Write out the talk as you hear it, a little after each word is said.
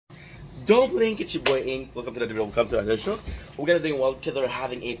Don't blink, it's your boy Ink. Welcome to the video, welcome to another show. We're gonna do well because we're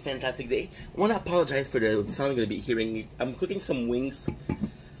having a fantastic day. I wanna apologize for the sound I'm gonna be hearing. I'm cooking some wings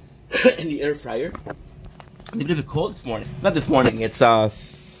in the air fryer. A bit of a cold this morning. Not this morning, it's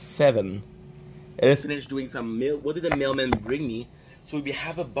 7. I just finished doing some mail. What did the mailman bring me? So we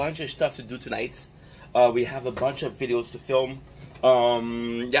have a bunch of stuff to do tonight. We have a bunch of videos to film.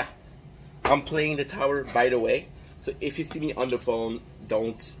 Yeah. I'm playing the tower, by the way. So if you see me on the phone,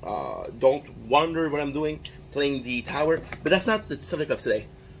 don't wonder what I'm doing, playing the tower. But that's not the subject of today.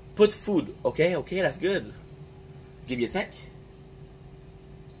 Put food, okay? Okay, that's good. Give me a sec.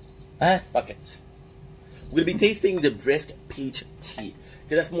 Fuck it. We're gonna be tasting the brisk peach tea,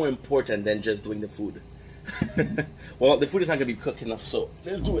 because that's more important than just doing the food. Well, the food is not gonna be cooked enough, so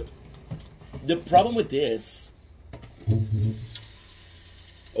let's do it. The problem with this...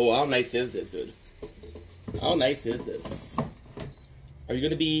 Oh, how nice is this, dude? How nice is this? Are you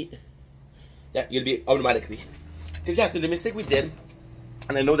gonna be... Yeah, you're gonna be automatically. Because yeah, so the mistake we did,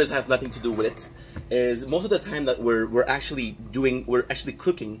 and I know this has nothing to do with it, is most of the time that we're actually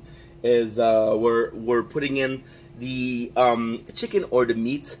cooking, is we're putting in the chicken or the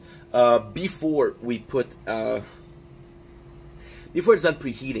meat before we put before it's done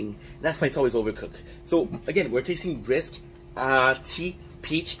preheating. That's why it's always overcooked. So again, we're tasting brisk tea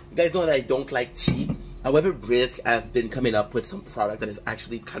peach. You guys know that I don't like tea. However, Brisk has been coming up with some product that is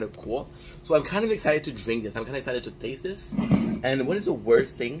actually kind of cool. So I'm kind of excited to drink this. I'm kind of excited to taste this. And what is the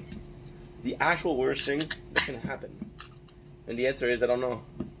worst thing? The actual worst thing that can happen? And the answer is, I don't know.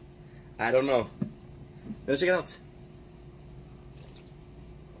 I don't know. Let's check it out.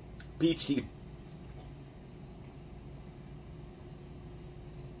 Peach tea.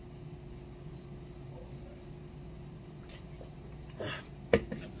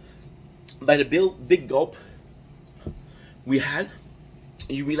 By the big gulp we had,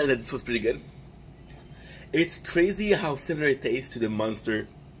 you realize that this was pretty good. It's crazy how similar it tastes to the Monster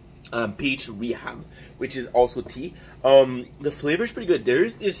Peach Rehab, which is also tea. The flavor is pretty good.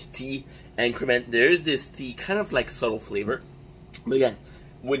 There's this tea increment. There's this tea kind of like subtle flavor. But again,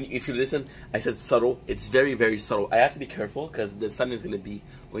 if you listen, I said subtle. It's very, very subtle. I have to be careful because the sun is going to be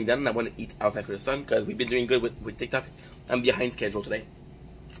going down and I want to eat outside for the sun because we've been doing good with TikTok. I'm behind schedule today,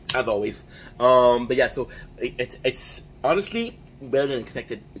 as always. But yeah, so it's honestly better than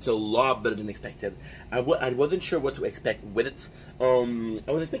expected. It's a lot better than expected. I wasn't sure what to expect with it.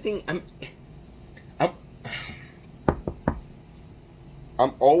 I was expecting...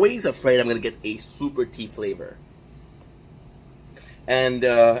 I'm always afraid I'm gonna get a super tea flavor. And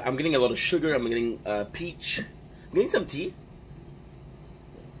I'm getting a lot of sugar. I'm getting peach. I'm getting some tea.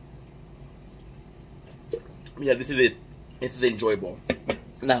 Yeah, this is it. This is enjoyable.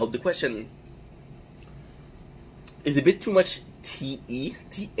 Now the question is a bit too much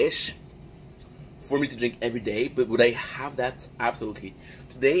tea-ish for me to drink every day, but would I have that? Absolutely.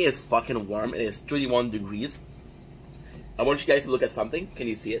 Today is fucking warm. It is 31 degrees. I want you guys to look at something. Can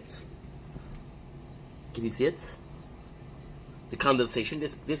you see it? Can you see it? The condensation.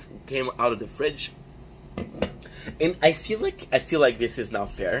 This came out of the fridge, and I feel like this is not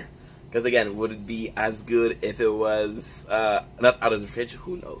fair. Because again, would it be as good if it was not out of the fridge?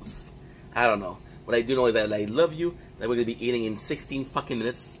 Who knows? I don't know. What I do know is that I love you. That we're gonna be eating in 16 fucking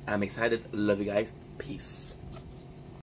minutes. I'm excited. Love you guys. Peace.